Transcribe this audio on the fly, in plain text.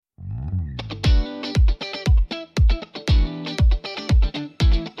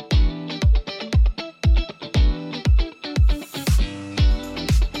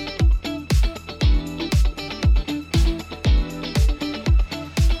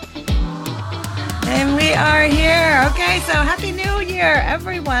are here. Okay, so Happy New Year,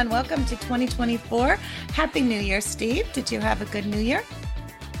 everyone. Welcome to 2024. Happy New Year, Steve. Did you have a good New Year?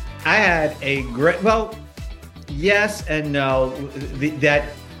 I had a great, well, yes and no.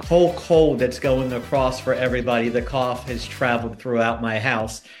 That whole cold that's going across for everybody, the cough has traveled throughout my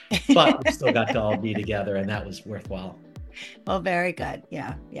house, but we still got to all be together, and that was worthwhile. Well, very good.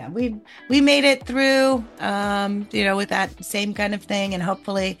 Yeah. We made it through, with that same kind of thing, and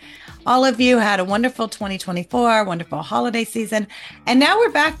hopefully, all of you had a wonderful 2024, wonderful holiday season, and now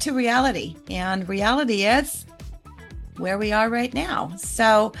we're back to reality. And reality is where we are right now.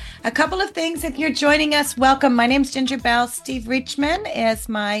 So a couple of things, if you're joining us, welcome. My name's Ginger Bell. Steve Reachman is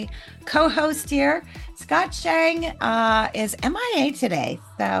my co-host here. Scott Shang is MIA today.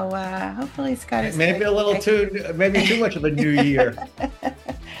 So hopefully Scott is maybe a little maybe too much of a new year.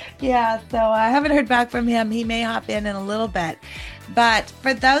 Yeah, so I haven't heard back from him. He may hop in a little bit. But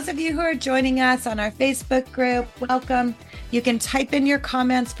for those of you who are joining us on our Facebook group, welcome. You can type in your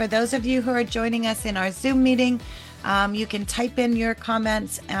comments. For those of you who are joining us in our Zoom meeting, you can type in your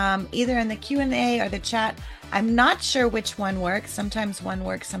comments either in the Q&A or the chat. I'm not sure which one works. Sometimes one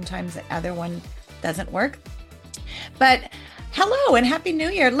works, sometimes the other one doesn't work. But hello and Happy New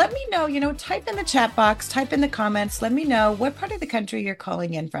Year. Let me know, type in the chat box, type in the comments. Let me know what part of the country you're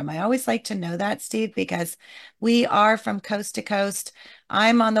calling in from. I always like to know that, Steve, because we are from coast to coast.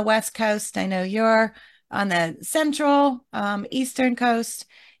 I'm on the West Coast. I know you're on the central, Eastern coast.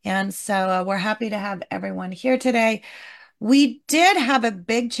 And so we're happy to have everyone here today. We did have a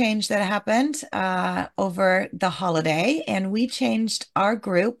big change that happened over the holiday, and we changed our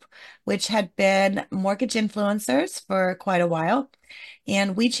group, which had been mortgage influencers for quite a while.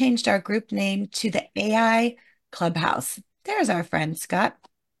 And we changed our group name to the AI Clubhouse. There's our friend Scott.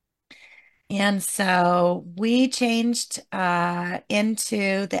 And so we changed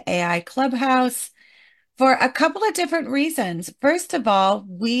into the AI Clubhouse for a couple of different reasons. First of all,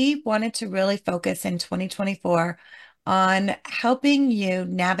 we wanted to really focus in 2024 on helping you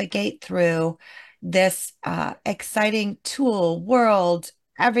navigate through this exciting tool world,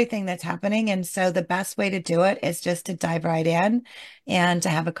 everything that's happening. And so the best way to do it is just to dive right in and to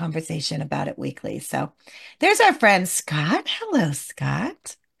have a conversation about it weekly. So there's our friend Scott. Hello,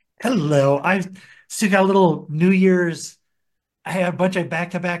 Scott. Hello. I still got a little New Year's. I had a bunch of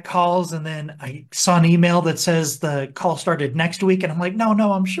back-to-back calls, and then I saw an email that says the call started next week, and I'm like, no,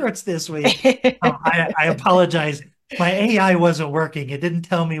 I'm sure it's this week. I apologize. My AI wasn't working. It didn't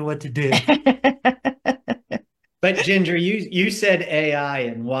tell me what to do. But Ginger, you said AI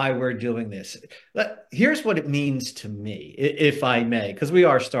and why we're doing this. Here's what it means to me, if I may, because we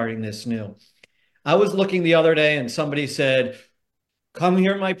are starting this new. I was looking the other day and somebody said, come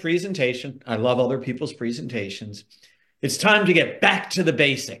hear my presentation. I love other people's presentations. It's time to get back to the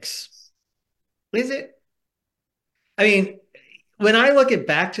basics. Is it? I mean, when I look at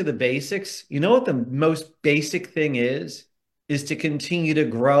back to the basics, you know what the most basic thing is to continue to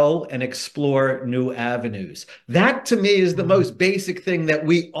grow and explore new avenues. That to me is the most basic thing that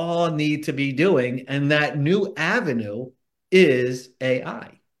we all need to be doing. And that new avenue is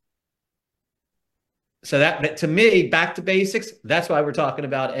AI. So that to me, back to basics, that's why we're talking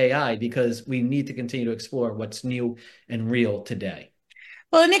about AI, because we need to continue to explore what's new and real today.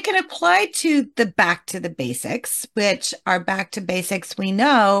 Well, and it can apply to the back to the basics, which our back to basics we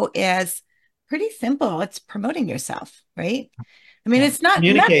know is pretty simple. It's promoting yourself, right? I mean, it's not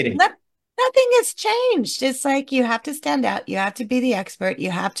communicating. Nothing has changed. It's like you have to stand out. You have to be the expert.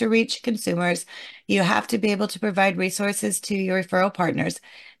 You have to reach consumers. You have to be able to provide resources to your referral partners.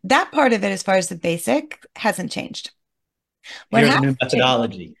 That part of it, as far as the basic, hasn't changed. What Here's a new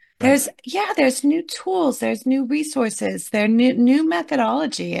methodology. There's new tools, there's new resources, there's new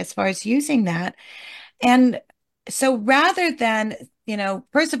methodology as far as using that. And so rather than,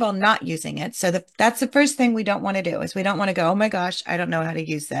 first of all, not using it. So that's the first thing we don't want to do is we don't want to go, oh my gosh, I don't know how to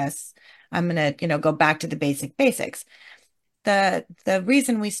use this. I'm going to, go back to the basics. The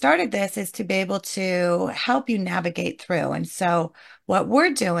reason we started this is to be able to help you navigate through. And so what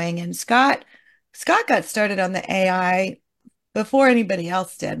we're doing, and Scott got started on the AI before anybody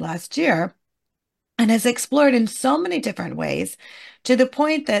else did last year, and has explored in so many different ways to the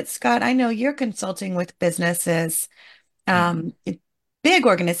point that, Scott, I know you're consulting with businesses, big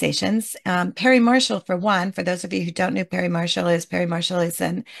organizations. Perry Marshall, for one, for those of you who don't know Perry Marshall is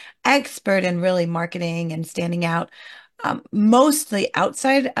an expert in really marketing and standing out, mostly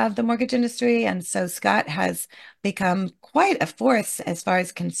outside of the mortgage industry. And so Scott has become quite a force as far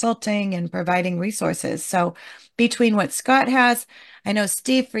as consulting and providing resources. So between what Scott has, I know,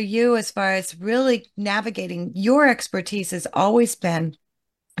 Steve, for you, as far as really navigating, your expertise has always been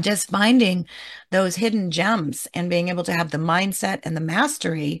just finding those hidden gems and being able to have the mindset and the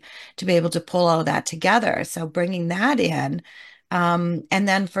mastery to be able to pull all of that together. So bringing that in. And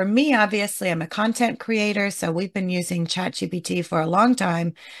then for me, obviously, I'm a content creator. So we've been using ChatGPT for a long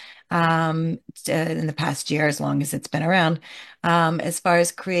time, in the past year, as long as it's been around, as far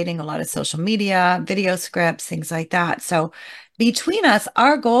as creating a lot of social media, video scripts, things like that. So between us,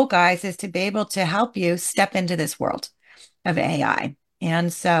 our goal, guys, is to be able to help you step into this world of AI.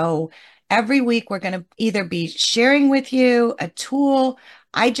 And so every week we're going to either be sharing with you a tool.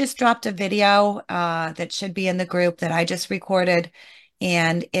 I just dropped a video that should be in the group that I just recorded,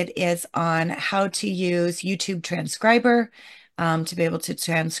 and it is on how to use YouTube Transcriber to be able to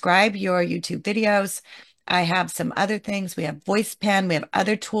transcribe your YouTube videos. I have some other things. We have Voice Pen. We have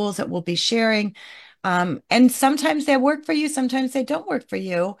other tools that we'll be sharing. And sometimes they work for you, sometimes they don't work for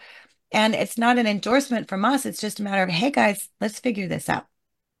you. And it's not an endorsement from us. It's just a matter of, hey guys, let's figure this out.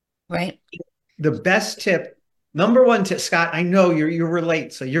 Right. The best tip, number one tip, Scott, I know you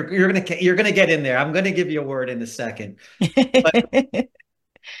relate, so you're gonna get in there. I'm gonna give you a word in a second. But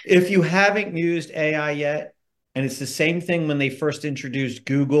if you haven't used AI yet, and it's the same thing when they first introduced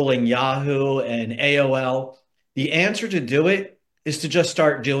Google and Yahoo and AOL, the answer to do it is to just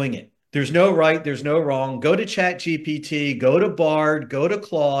start doing it. There's no right, there's no wrong. Go to ChatGPT, go to Bard, go to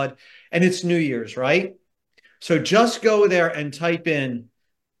Claude, and it's New Year's, right? So just go there and type in,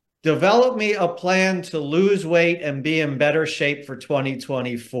 develop me a plan to lose weight and be in better shape for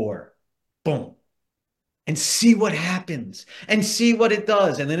 2024. Boom. And see what happens and see what it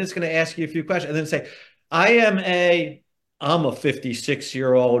does. And then it's going to ask you a few questions and then say, I'm a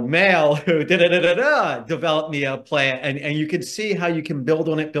 56-year-old male who developed me a plan. And you can see how you can build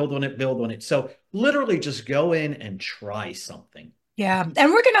on it, build on it, build on it. So literally just go in and try something. Yeah.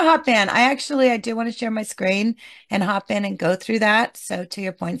 And we're going to hop in. I do want to share my screen and hop in and go through that. So to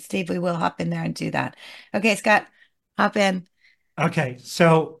your point, Steve, we will hop in there and do that. Okay, Scott, hop in. Okay,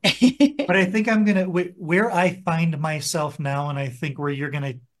 so but I think I'm gonna where I find myself now, and I think where you're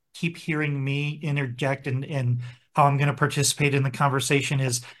gonna keep hearing me interject and how I'm gonna participate in the conversation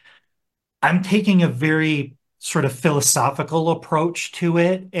is I'm taking a very sort of philosophical approach to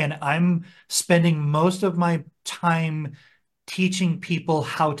it, and I'm spending most of my time teaching people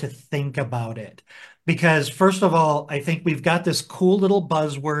how to think about it. Because first of all, I think we've got this cool little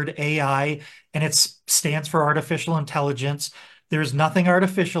buzzword AI, and it stands for artificial intelligence. There's nothing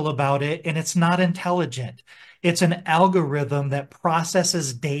artificial about it, and it's not intelligent. It's an algorithm that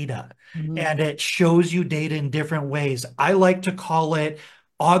processes data Mhm. and it shows you data in different ways. I like to call it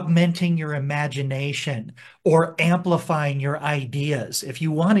augmenting your imagination or amplifying your ideas. If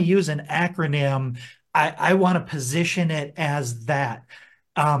you want to use an acronym, I want to position it as that.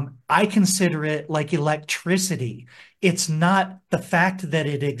 I consider it like electricity. It's not the fact that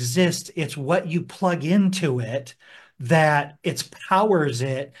it exists, it's what you plug into it that it powers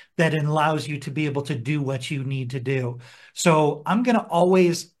it that allows you to be able to do what you need to do. So I'm going to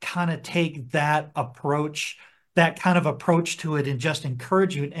always kind of take that approach, that kind of approach to it, and just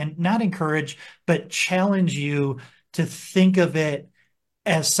encourage you, and not encourage, but challenge you to think of it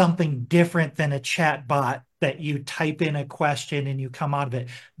as something different than a chat bot that you type in a question and you come out of it.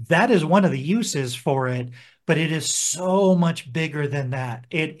 That is one of the uses for it, but it is so much bigger than that.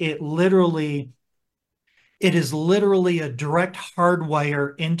 It is literally a direct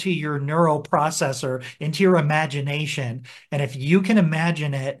hardwire into your neural processor, into your imagination. And if you can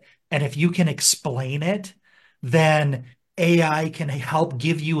imagine it and if you can explain it, then AI can help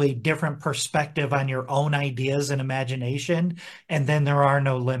give you a different perspective on your own ideas and imagination. And then there are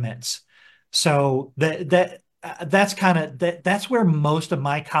no limits. So that's where most of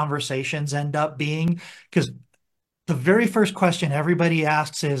my conversations end up being, because the very first question everybody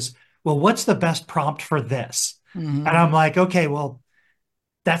asks is, well, what's the best prompt for this? And Mhm. I'm like, okay, well,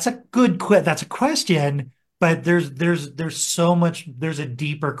 that's a question, but there's so much, there's a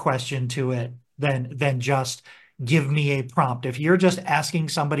deeper question to it than just give me a prompt. If you're just asking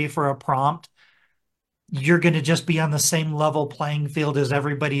somebody for a prompt, you're going to just be on the same level playing field as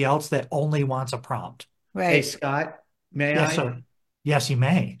everybody else that only wants a prompt. Hey, Right. Scott, may Yes, I? sir. Yes, you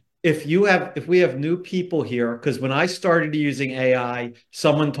may. If we have new people here, because when I started using AI,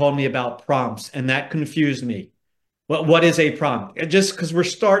 someone told me about prompts and that confused me. What is a prompt? And just because we're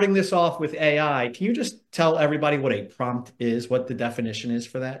starting this off with AI, can you just tell everybody what a prompt is, what the definition is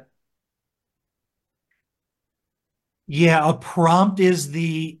for that? Yeah, a prompt is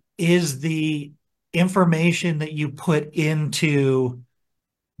the information that you put into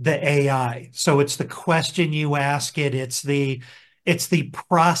the AI. So it's the question you ask it, it's the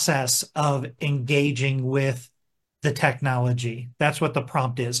process of engaging with the technology. That's what the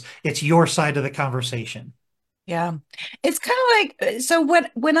prompt is. It's your side of the conversation. Yeah. It's kind of like, so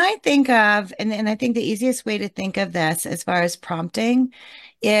what, when I think of, and I think the easiest way to think of this as far as prompting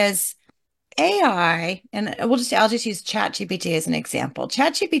is AI, and I'll just use ChatGPT as an example.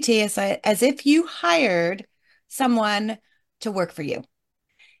 ChatGPT is as if you hired someone to work for you.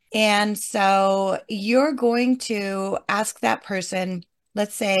 And so you're going to ask that person,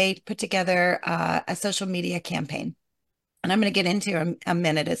 let's say, put together a social media campaign. And I'm going to get into a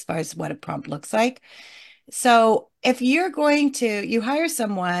minute as far as what a prompt looks like. So if you're going to, you hire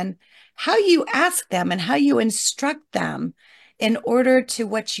someone, how you ask them and how you instruct them in order to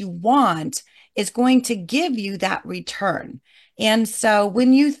what you want is going to give you that return. And so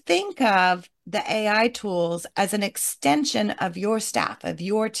when you think of the AI tools as an extension of your staff, of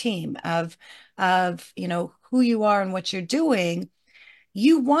your team, of who you are and what you're doing,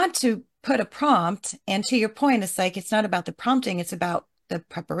 you want to put a prompt. And to your point, it's like it's not about the prompting, it's about the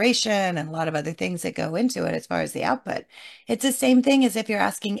preparation and a lot of other things that go into it as far as the output. It's the same thing as if you're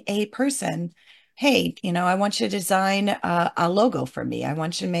asking a person, hey, I want you to design a logo for me. I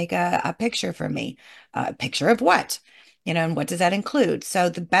want you to make a picture for me. A picture of what? And what does that include? So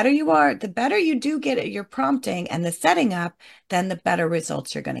the better you are, the better you do get at your prompting and the setting up, then the better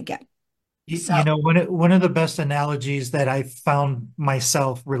results you're going to get. So, One of the best analogies that I found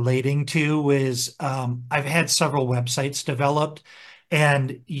myself relating to is I've had several websites developed,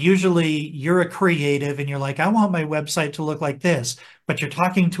 and usually you're a creative and you're like, I want my website to look like this, but you're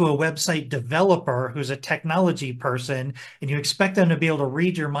talking to a website developer who's a technology person, and you expect them to be able to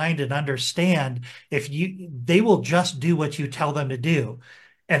read your mind and understand they will just do what you tell them to do.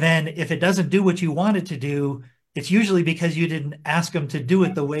 And then if it doesn't do what you want it to do, it's usually because you didn't ask them to do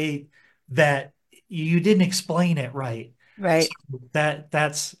it the way that you didn't explain it right. So right.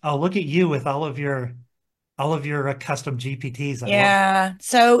 that's I'll look at you with all of your custom GPTs. I love it. Yeah.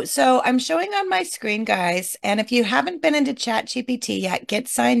 So I'm showing on my screen, guys. And if you haven't been into ChatGPT yet, get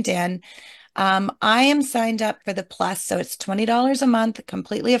signed in. I am signed up for the Plus, so it's $20 a month,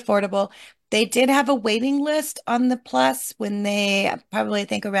 completely affordable. They did have a waiting list on the Plus when they probably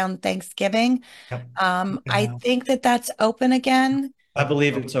think around Thanksgiving. Yep. I Yeah. think that that's open again. I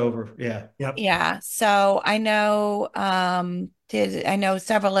believe it's over. Yeah. Yep. Yeah, so I know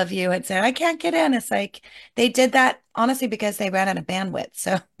several of you had said I can't get in. It's like they did that honestly because they ran out of bandwidth.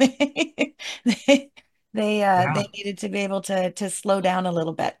 So they Yeah. they needed to be able to slow down a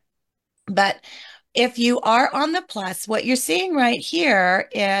little bit. But if you are on the plus, what you're seeing right here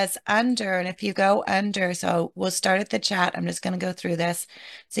is under, and if you go under, so we'll start at the chat. I'm just going to go through this.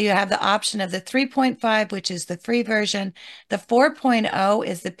 So you have the option of the 3.5, which is the free version. The 4.0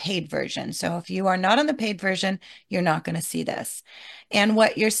 is the paid version. So if you are not on the paid version, you're not going to see this. And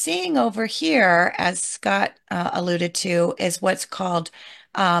what you're seeing over here, as Scott alluded to, is what's called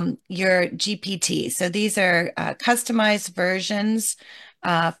your GPT. So these are customized versions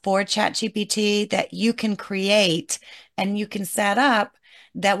for ChatGPT that you can create and you can set up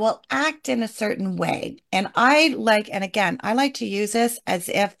that will act in a certain way. And again, I like to use this as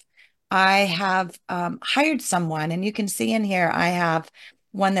if I have hired someone. And you can see in here, I have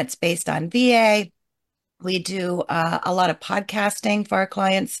one that's based on VA. We do a lot of podcasting for our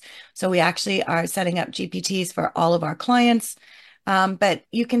clients. So we actually are setting up GPTs for all of our clients. But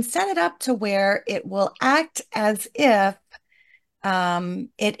you can set it up to where it will act as if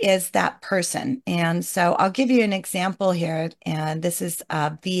it is that person. And so I'll give you an example here. And this is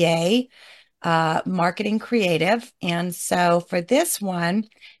VA marketing creative. And so for this one,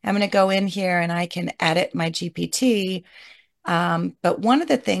 I'm going to go in here and I can edit my GPT. But one of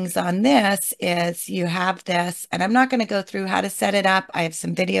the things on this is you have this, and I'm not going to go through how to set it up. I have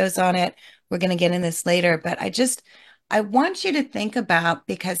some videos on it. We're going to get in this later, but I want you to think about,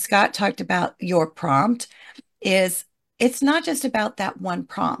 because Scott talked about your prompt, is it's not just about that one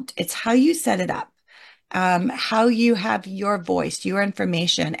prompt. It's how you set it up, how you have your voice, your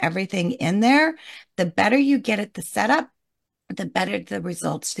information, everything in there. The better you get at the setup, the better the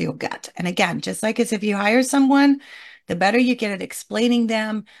results you'll get. And again, just like as if you hire someone, the better you get at explaining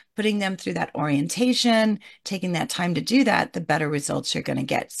them, putting them through that orientation, taking that time to do that, the better results you're going to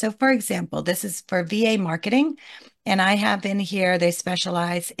get. So for example, this is for VA marketing. And I have in here, they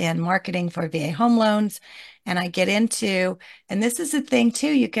specialize in marketing for VA home loans. And I get into, and this is the thing too,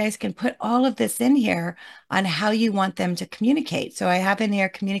 you guys can put all of this in here on how you want them to communicate. So I have in here,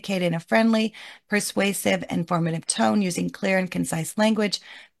 communicate in a friendly, persuasive, informative tone using clear and concise language.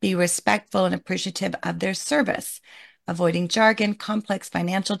 Be respectful and appreciative of their service, avoiding jargon, complex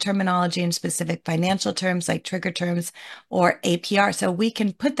financial terminology, and specific financial terms like trigger terms or APR. So we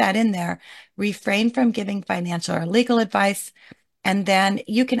can put that in there. Refrain from giving financial or legal advice. And then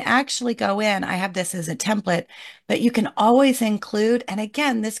you can actually go in. I have this as a template, but you can always include. And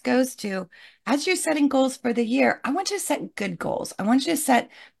again, this goes to as you're setting goals for the year, I want you to set good goals. I want you to set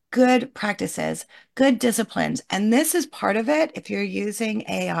good practices, good disciplines. And this is part of it. If you're using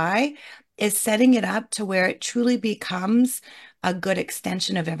AI, is setting it up to where it truly becomes a good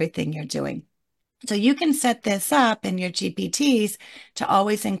extension of everything you're doing. So you can set this up in your GPTs to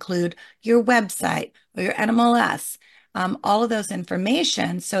always include your website or your NMLS, all of those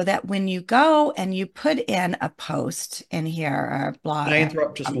information so that when you go and you put in a post in here or a blog. Can I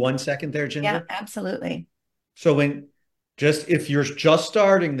interrupt just 1 second there, Yeah, Ginger? absolutely. So if you're just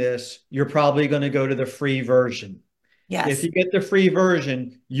starting this, you're probably going to go to the free version. If Yes. you get the free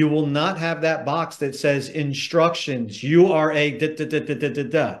version, you will not have that box that says instructions. You are a da da da da da da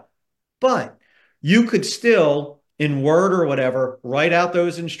da. But you could still, in Word or whatever, write out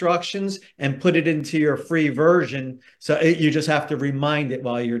those instructions and put it into your free version. So you just have to remind it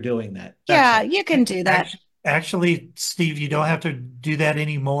while you're doing that. That's Yeah, all. you can do that. Actually, Steve, you don't have to do that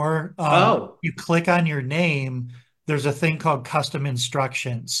anymore. Oh, You click on your name, there's a thing called custom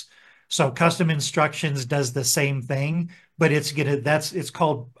instructions. So custom instructions does the same thing, but it's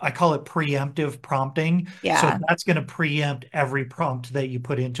called, I call it preemptive prompting. So Yeah. that's going to preempt every prompt that you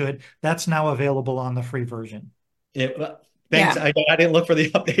put into it. That's now available on the free version. thanks. Yeah. I didn't look for the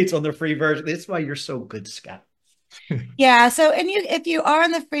updates on the free version. That's why you're so good, Scott. Yeah. So, and if you are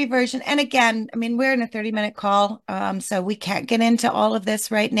on the free version, and again, I mean, we're in a 30-minute call, so we can't get into all of this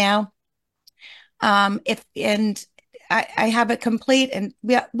right now. If and I have it complete, and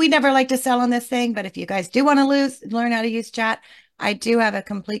we never like to sell on this thing, but if you guys do want to learn how to use chat, I do have a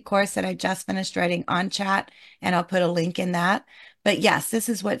complete course that I just finished writing on chat, and I'll put a link in that. But yes, this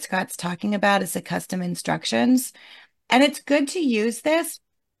is what Scott's talking about is the custom instructions. And it's good to use this,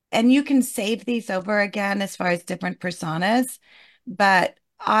 and you can save these over again as far as different personas. But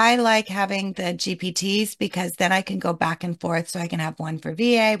I like having the GPTs because then I can go back and forth. So I can have one for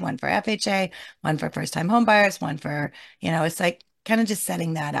VA, one for FHA, one for first time home buyers, one for, it's like kind of just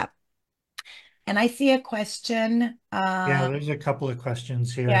setting that up. And I see a question. Yeah, there's a couple of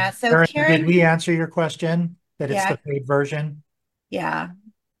questions here. Yeah. So Karen, did Karen, we answer your question that it's yeah, the paid version? yeah.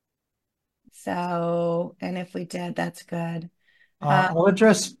 So, and if we did, that's good. I'll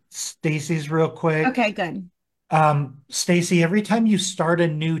address Stacy's real quick. Okay, good. Stacy, every time you start a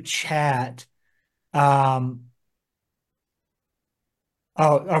new chat, um,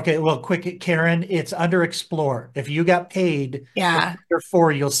 oh, okay. Well, quick, Karen, it's under Explore. If you got paid, it's Yeah. under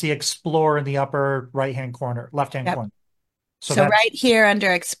 4, you'll see Explore in the upper right-hand corner, left-hand Yep. corner. So So that's right here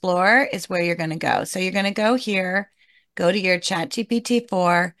under Explore is where you're going to go. So you're going to go here, go to your Chat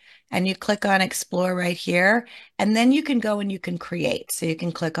GPT-4, and you click on Explore right here. And then you can go and you can create. So you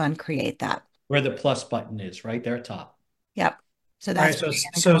can click on create that. Where the plus button is, right there top. Yep. So all right. that's So where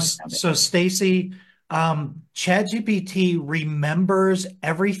you're going to go. so Stacy, ChatGPT remembers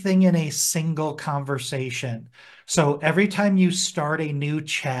everything in a single conversation. So every time you start a new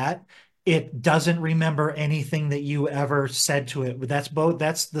chat, it doesn't remember anything that you ever said to it.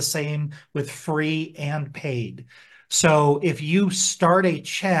 That's the same with free and paid. So if you start a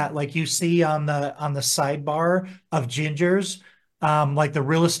chat like you see on the sidebar of Ginger's, like the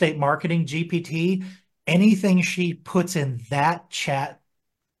real estate marketing GPT, anything she puts in that chat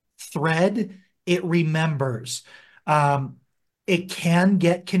thread, it remembers. Um, it can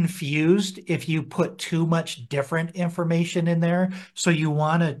get confused if you put too much different information in there. So you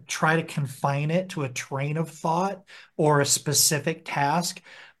want to try to confine it to a train of thought or a specific task.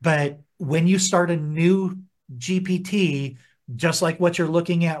 But when you start a new GPT, just like what you're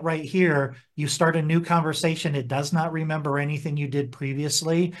looking at right here, you start a new conversation. It does not remember anything you did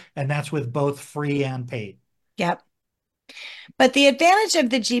previously. And that's with both free and paid. Yep. But the advantage of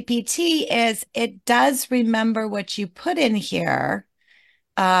the GPT is it does remember what you put in here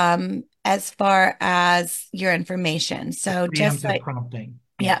as far as your information. So just Preemptive like, prompting.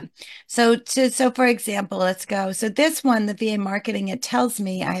 yeah. So for example, let's go. So this one, the VA marketing, it tells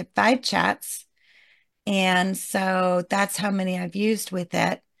me I have 5 chats. And so that's how many I've used with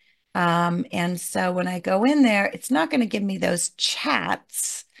it. And so when I go in there, it's not going to give me those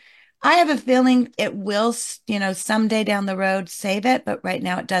chats. I have a feeling it will, someday down the road save it, but right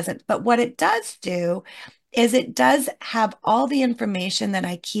now it doesn't. But what it does do is it does have all the information that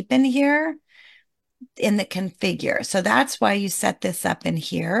I keep in here in the configure. So that's why you set this up in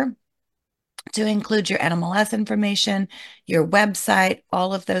here. to include your NMLS information, your website,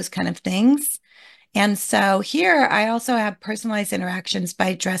 all of those kind of things. And so here I also have personalized interactions by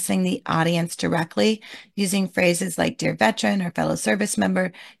addressing the audience directly using phrases like dear veteran or fellow service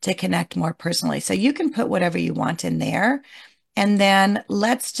member to connect more personally. So you can put whatever you want in there. And then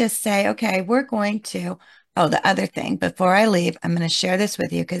let's just say, okay, we're going to, oh, the other thing before I leave, I'm going to share this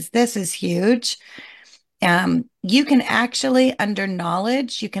with you because this is huge. You can actually, under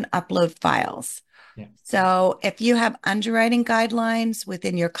knowledge, you can upload files. Yeah. So if you have underwriting guidelines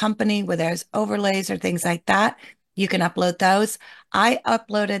within your company where there's overlays or things like that, you can upload those. I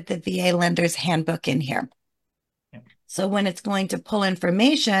uploaded the VA lender's handbook in here. Yeah. So when it's going to pull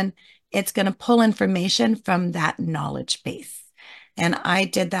information, it's going to pull information from that knowledge base. And I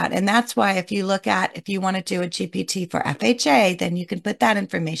did that. And that's why if you look at, if you want to do a GPT for FHA, then you can put that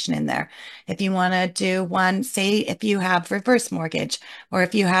information in there. If you want to do one, say if you have reverse mortgage, or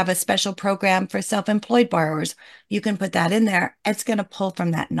if you have a special program for self-employed borrowers, you can put that in there. It's going to pull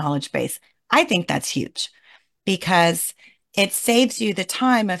from that knowledge base. I think that's huge because it saves you the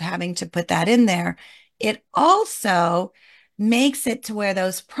time of having to put that in there. It also makes it to where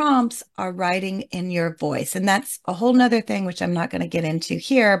those prompts are writing in your voice. And that's a whole nother thing, which I'm not going to get into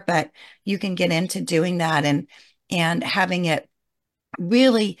here, but you can get into doing that and having it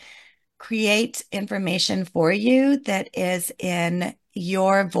really create information for you that is in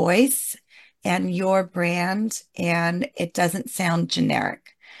your voice and your brand, and it doesn't sound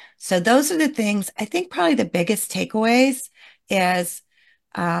generic. So those are the things. I think probably the biggest takeaways is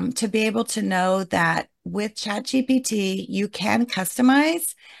to be able to know that with ChatGPT, you can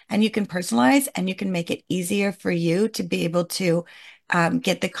customize and you can personalize and you can make it easier for you to be able to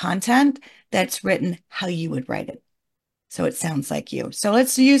get the content that's written how you would write it. So it sounds like you. So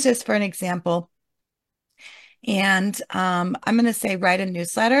let's use this for an example. And I'm going to say write a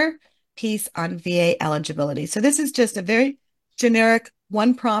newsletter piece on VA eligibility. So this is just a very generic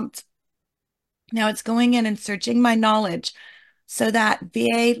one prompt. Now it's going in and searching my knowledge. So that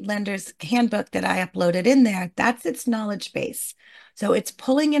VA lender's handbook that I uploaded in there, that's its knowledge base. So it's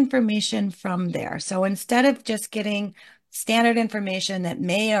pulling information from there. So instead of just getting standard information that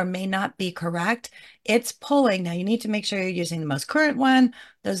may or may not be correct, it's pulling. Now you need to make sure you're using the most current one.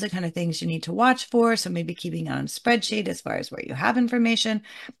 Those are the kind of things you need to watch for. So maybe keeping it on a spreadsheet as far as where you have information.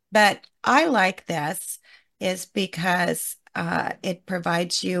 But I like this is because it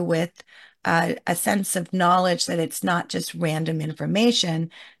provides you with a sense of knowledge that it's not just random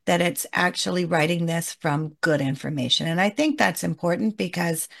information, that it's actually writing this from good information. And I think that's important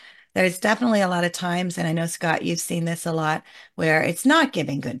because there's definitely a lot of times, and I know, Scott, you've seen this a lot, where it's not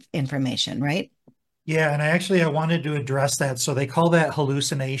giving good information, right? Yeah, and I wanted to address that. So they call that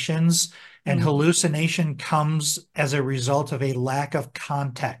hallucinations, and hallucination comes as a result of a lack of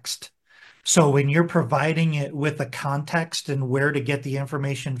context. So when you're providing it with the context and where to get the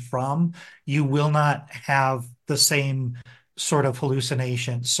information from, you will not have the same sort of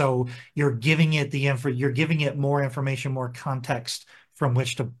hallucination. So you're giving it you're giving it more information, more context from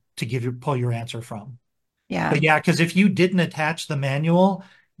which to pull your answer from. Yeah. But yeah, because if you didn't attach the manual,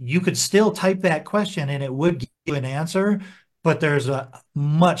 you could still type that question and it would give you an answer, but there's a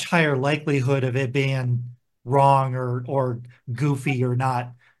much higher likelihood of it being wrong or goofy or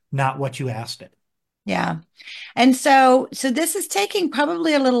not what you asked it. Yeah. And so this is taking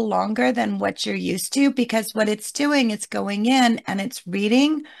probably a little longer than what you're used to because what it's doing, it's going in and it's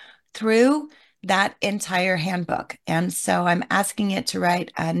reading through that entire handbook. And so I'm asking it to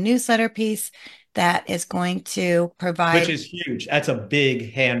write a newsletter piece that is going to provide. Which is huge. That's a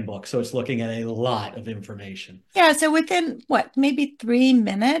big handbook. So it's looking at a lot of information. Yeah. So within what, maybe 3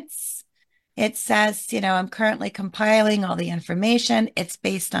 minutes, it says, I'm currently compiling all the information. It's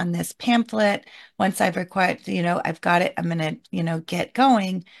based on this pamphlet. Once I've required, I've got it, I'm going to, get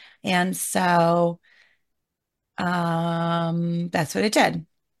going. And so that's what it did.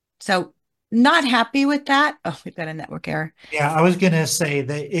 So not happy with that. Oh, we've got a network error. Yeah, I was gonna say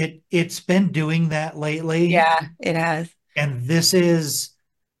that it's been doing that lately. Yeah, it has. And this is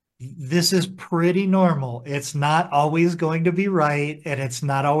pretty normal. It's not always going to be right, and it's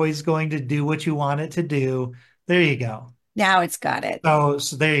not always going to do what you want it to do. There you go. Now it's got it.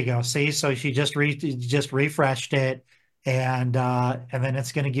 So there you go. See, so she just refreshed it, and then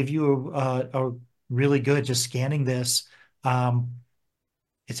it's going to give you a really good just scanning this.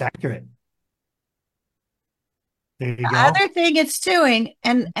 It's accurate. There you The go. other thing it's doing,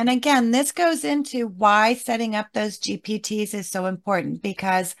 and again, this goes into why setting up those GPTs is so important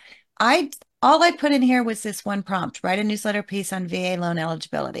because all I put in here was this one prompt, write a newsletter piece on VA loan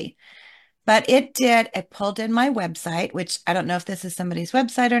eligibility. But it pulled in my website, which I don't know if this is somebody's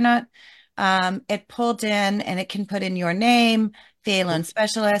website or not, It pulled in and it can put in your name, Phelan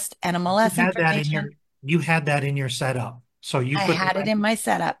specialist, You NMLS had that in your information. you had that in your setup. So you I put had it in my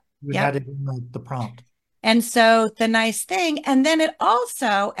setup. you Yep. had it in the prompt. And so the nice thing, and then it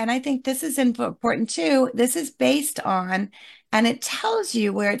also, and I think this is important too, this is based on, and it tells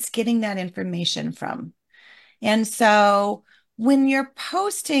you where it's getting that information from. And so when you're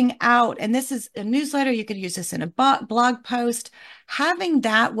posting out, and this is a newsletter, you could use this in a blog post, having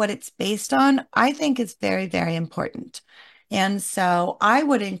that, what it's based on, I think is very, very important. And so I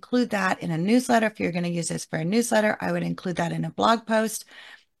would include that in a newsletter. If you're going to use this for a newsletter, I would include that in a blog post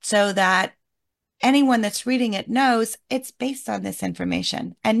so that anyone that's reading it knows it's based on this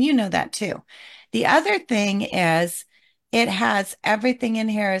information. And you know that too. The other thing is it has everything in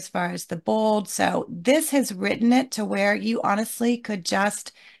here as far as the bold. So this has written it to where you honestly could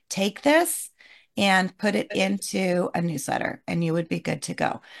just take this and put it into a newsletter and you would be good to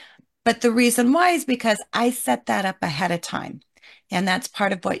go. But the reason why is because I set that up ahead of time. And that's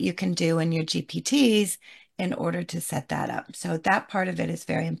part of what you can do in your GPTs in order to set that up. So that part of it is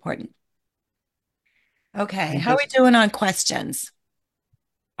very important. Okay, And how are we just doing on questions?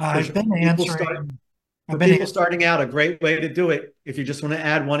 for I've been people start answering. I've for been people starting out, a great way to do it, if you just want to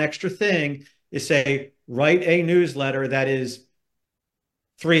add one extra thing, is say, write a newsletter that is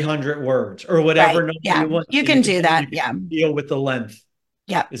 300 words or whatever Right. number Yeah, you want. you So can do then that. you can Yeah. deal with the length.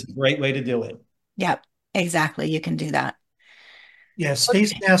 Yep. It's a great way to do it. Yep. Exactly. You can do that. Yeah,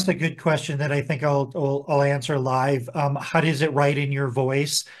 Stacy Okay. asked a good question that I think I'll answer live. How does it write in your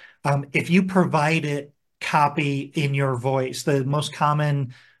voice? If you provide it copy in your voice, the most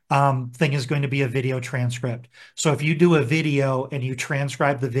common thing is going to be a video transcript. So if you do a video and you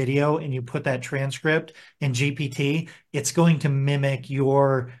transcribe the video and you put that transcript in GPT, it's going to mimic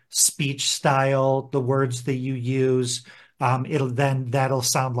your speech style, the words that you use. That'll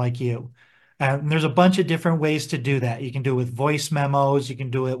sound like you. And there's a bunch of different ways to do that. You can do it with voice memos, you can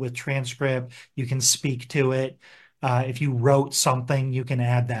do it with transcript, you can speak to it. If you wrote something, you can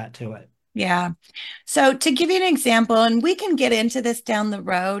add that to it. Yeah. So to give you an example, and we can get into this down the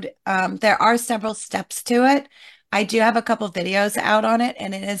road, there are several steps to it. I do have a couple videos out on it,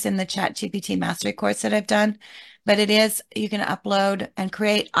 and it is in the Chat GPT Mastery course that I've done. But it is, you can upload and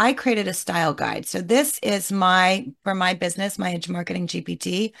create. I created a style guide. So this is for my business, my Edge Marketing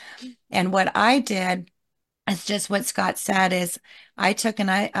GPT. And what I did, it's just what Scott said is I took and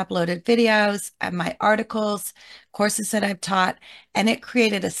I uploaded videos and my articles, courses that I've taught, and it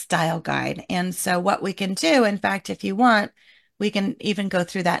created a style guide. And so what we can do, in fact, if you want, we can even go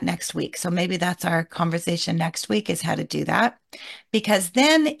through that next week. So maybe that's our conversation next week is how to do that, because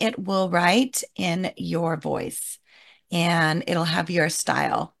then it will write in your voice and it'll have your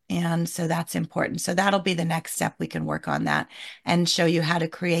style. And so that's important. So that'll be the next step. We can work on that and show you how to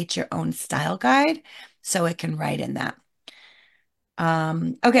create your own style guide so it can write in that.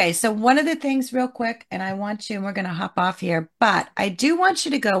 Okay, so one of the things real quick, and I want you, and we're going to hop off here, but I do want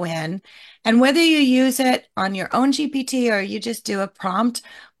you to go in and whether you use it on your own GPT or you just do a prompt,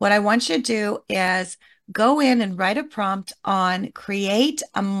 what I want you to do is go in and write a prompt on create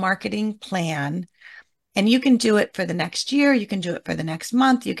a marketing plan. And you can do it for the next year, you can do it for the next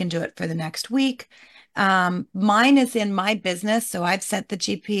month, you can do it for the next week. Mine is in my business. So I've set the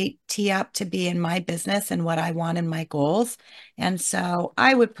GPT up to be in my business and what I want and my goals. And so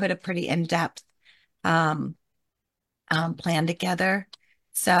I would put a pretty in-depth um, plan together.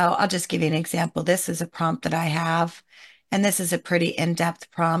 So I'll just give you an example. This is a prompt that I have, and this is a pretty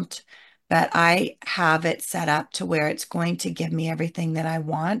in-depth prompt, but I have it set up to where it's going to give me everything that I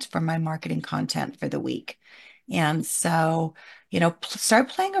want for my marketing content for the week. And so, start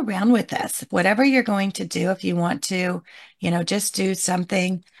playing around with this. Whatever you're going to do, if you want to, just do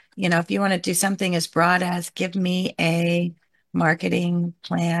something, if you want to do something as broad as give me a marketing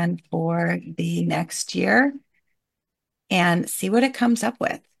plan for the next year and see what it comes up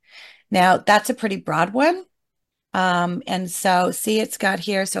with. Now, that's a pretty broad one. And so see, it's got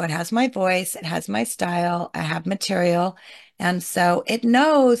here. So it has my voice, it has my style, I have material. And so it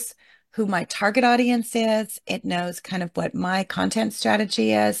knows who my target audience is. It knows kind of what my content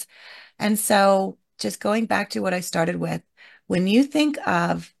strategy is. And so just going back to what I started with, when you think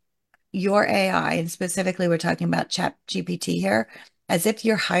of your AI, and specifically we're talking about Chat GPT here, as if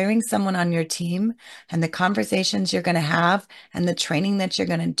you're hiring someone on your team and the conversations you're going to have and the training that you're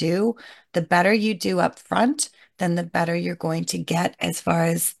going to do, the better you do up front, then the better you're going to get as far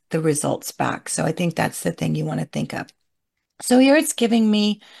as the results back. So I think that's the thing you want to think of. So here it's giving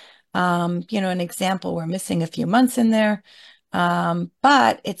me, an example. We're missing a few months in there.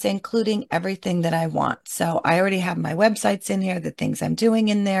 But it's including everything that I want. So I already have my websites in here, the things I'm doing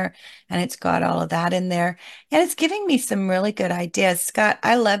in there, and it's got all of that in there. And it's giving me some really good ideas. Scott,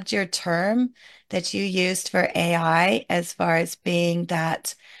 I loved your term that you used for AI as far as being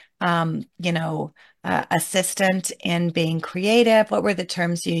that, assistant in being creative. What were the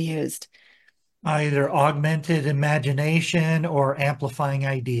terms you used? Either augmented imagination or amplifying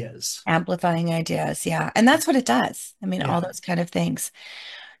ideas. Amplifying ideas. Yeah. And that's what it does. I mean, all Yeah. those kind of things.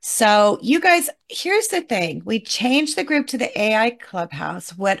 So you guys, here's the thing. We changed the group to the AI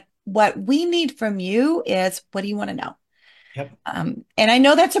Clubhouse. What we need from you is, what do you want to know? Yep. And I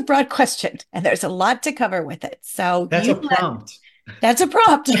know that's a broad question, and there's a lot to cover with it. So That's a prompt. that's a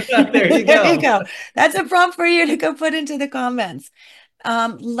prompt. There you There you go. go. That's a prompt for you to go put into the comments.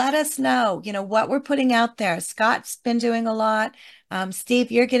 Let us know, what we're putting out there. Scott's been doing a lot. Steve,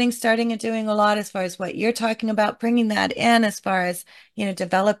 you're getting starting and doing a lot as far as what you're talking about, bringing that in as far as,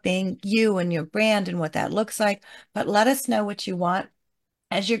 developing you and your brand and what that looks like. But let us know what you want.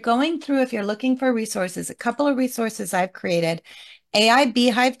 As you're going through, if you're looking for resources, a couple of resources I've created,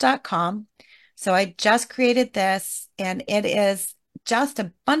 aibeehive.com. So I just created this, and it is just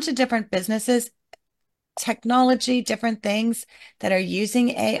a bunch of different businesses, technology, different things that are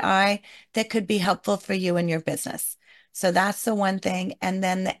using AI that could be helpful for you and your business. So that's the one thing. And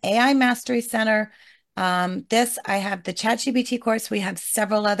then the AI Mastery Center. I have the ChatGPT course. We have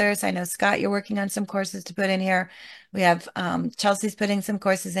several others. I know, Scott, you're working on some courses to put in here. We have Chelsea's putting some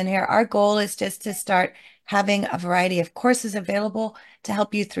courses in here. Our goal is just to start having a variety of courses available to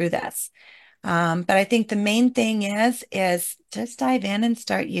help you through this. But I think the main thing is just dive in and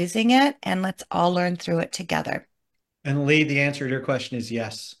start using it, and let's all learn through it together. And Lee, the answer to your question is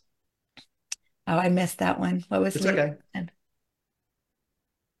yes. Oh, I missed that one. What was It's Lee? okay.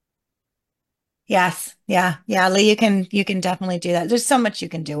 Yes. Yeah. Yeah. Lee, you can definitely do that. There's so much you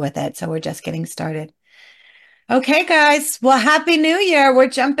can do with it. So we're just getting started. Okay, guys. Well, Happy New Year. We're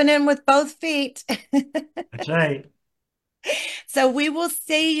jumping in with both feet. That's right. So we will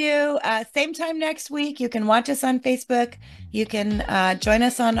see you same time next week. You can watch us on Facebook. You can join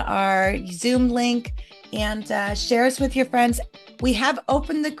us on our Zoom link and share us with your friends. We have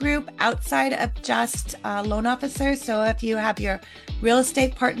opened the group outside of just loan officers. So if you have your real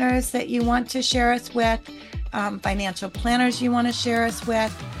estate partners that you want to share us with, financial planners you want to share us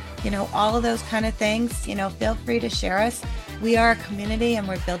with, all of those kind of things, feel free to share us. We are a community and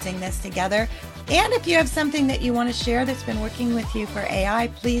we're building this together. And if you have something that you want to share that's been working with you for AI,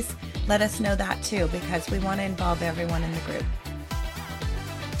 please let us know that too, because we want to involve everyone in the group.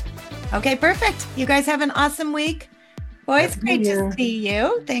 Okay, perfect. You guys have an awesome week. Boys, great to see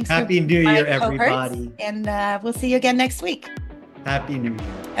you. Thanks for Happy New Year, everybody. And we'll see you again next week. Happy New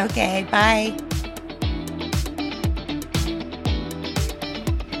Year. Okay, bye.